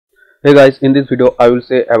Hey guys, in this video I will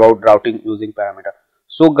say about routing using parameter.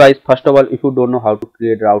 So guys, first of all, if you don't know how to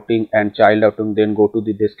create routing and child routing, then go to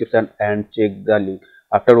the description and check the link.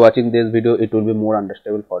 After watching this video, it will be more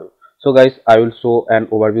understandable for you. So guys, I will show an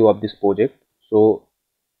overview of this project. So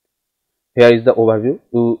here is the overview.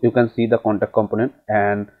 You can see the contact component,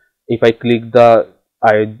 and if I click the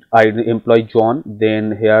I employee John,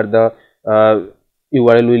 then here the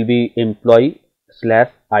URL will be employee slash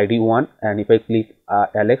id1, and if I click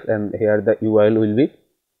Alex, and here the URL will be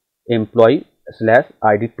employee slash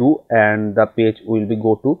id2, and the page will be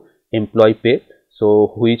go to employee page,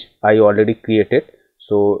 so which I already created.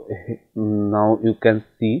 So now you can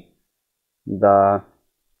see the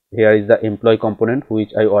here is the employee component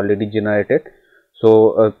which I already generated.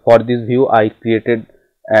 So for this view I created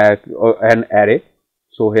an array.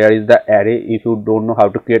 So here is the array. If you don't know how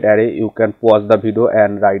to create array, you can pause the video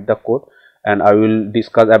and write the code, and I will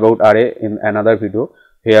discuss about array in another video.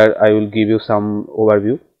 Here I will give you some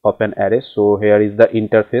overview of an array. So here is the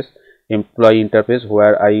interface, employee interface,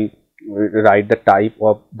 where I write the type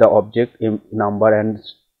of the object, number and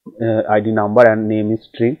id number, and name is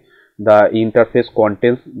string. The interface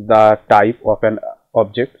contains the type of an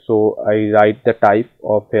object, so I write the type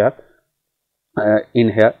of here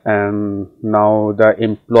in here. And now the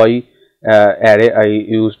employee array, I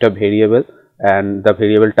used a variable, and the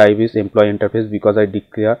variable type is employee interface because I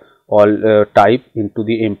declare all type into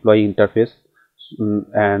the employee interface.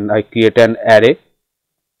 And I create an array.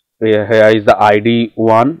 Here is the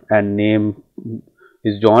id1 and name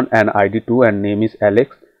is John, and id2 and name is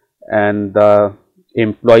Alex, and the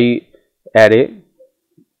employee array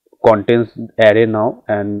contains array now.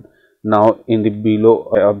 And now in the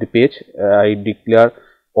below of the page I declare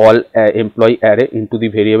all employee array into the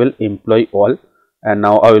variable employee all. And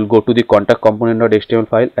now I will go to the contact component.html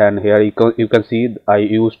file, and here you can see I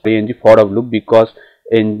used ing for of loop because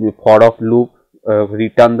in for of loop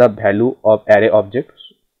return the value of array objects.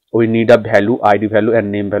 We need a value, id value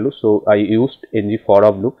and name value, so I used ng for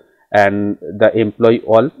of loop. And the employee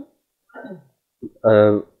all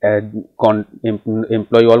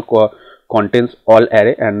employee all contains all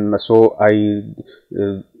array, and so I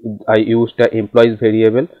used the employees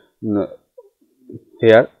variable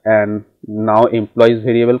here. And now employees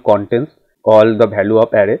variable contains all the value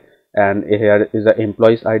of array, and here is the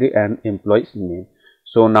employees id and employees name.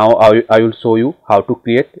 So now I will show you how to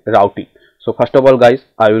create routing. So first of all guys,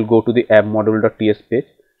 I will go to the app module.ts page,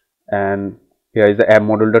 and here is the app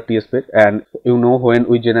module.ts page. And you know, when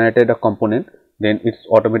we generated a component, then it's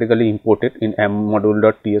automatically imported in app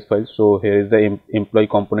module.ts file. So here is the employee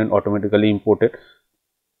component automatically imported.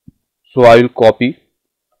 So I will copy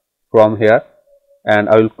from here, and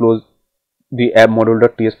I will close the app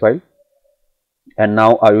module.ts file, and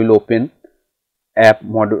now I will open app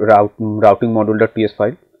module routing module.ts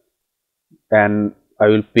file, and I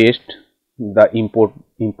will paste the import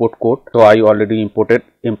code. So I already imported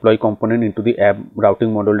employee component into the app routing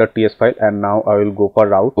module.ts file, and now I will go for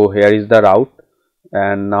route. So here is the route,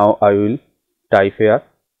 and now I will type here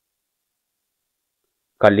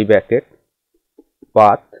curly bracket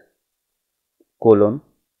path colon,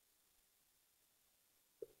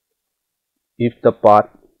 if the path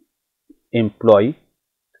employee,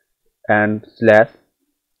 and slash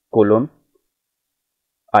colon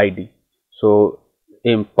id. So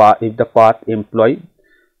if the path employee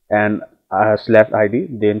and slash id,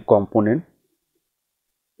 then component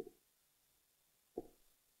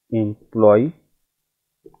employee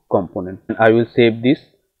component, and I will save this.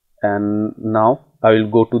 And now I will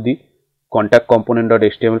go to the contact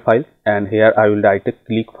component.html file, and here I will write a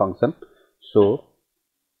click function. So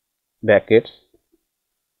brackets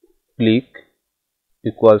click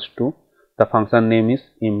equals to, the function name is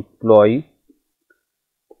employee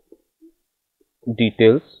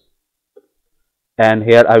details, and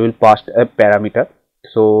here I will pass a parameter.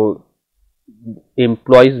 So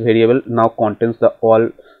employees variable now contains all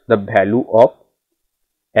the value of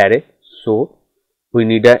array, so we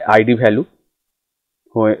need a id value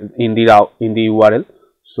in the URL.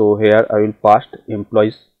 So here I will pass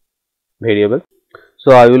employees variable.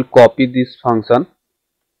 So I will copy this function,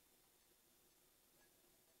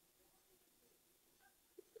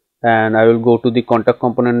 and I will go to the contact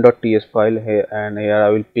component.ts file here, and here I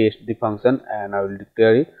will paste the function, and I will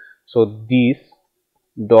declare it. So this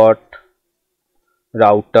dot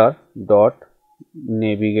router dot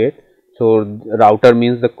navigate. So router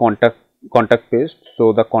means the contact page,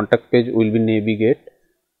 so the contact page will be navigate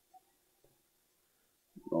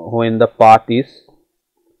when the path is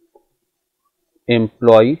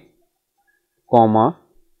employee comma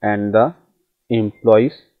and the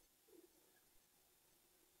employees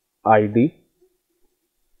id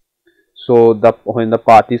So the when the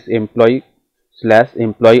path is employee slash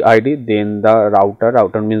employee ID, then the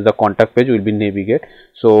router means the contact page will be navigate.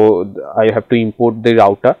 So I have to import the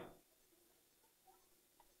router.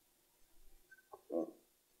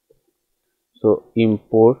 So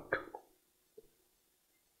import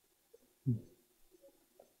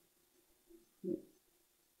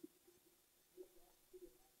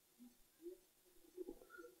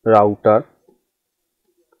router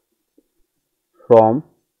from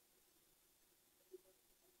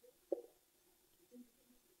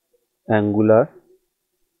Angular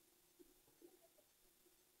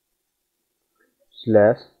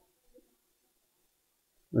slash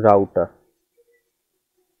router,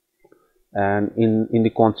 and in the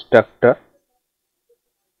constructor,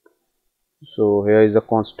 so here is the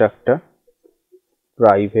constructor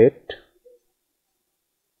private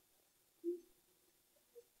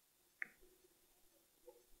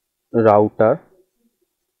router,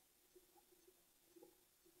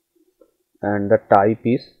 and the type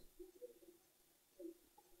is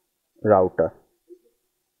router.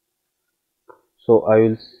 So I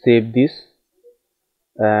will save this,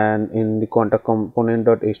 and in the contact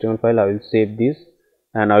component.html file I will save this,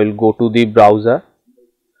 and I will go to the browser,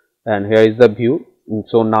 and here is the view.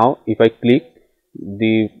 So now if I click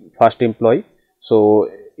the first employee, so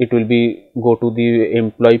it will be go to the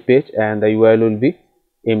employee page, and the URL will be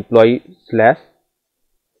employee slash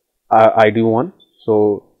id1.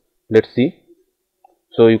 So let's see.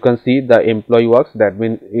 So you can see the employee works, that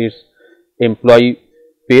means it's employee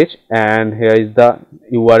page, and here is the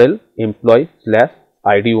URL employee slash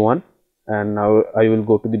id1, and now I will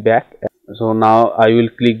go to the back. So now I will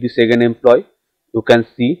click the second employee. You can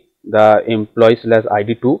see the employee slash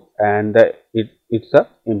id2, and it's a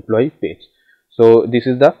employee page. So this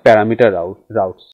is the parameter routes.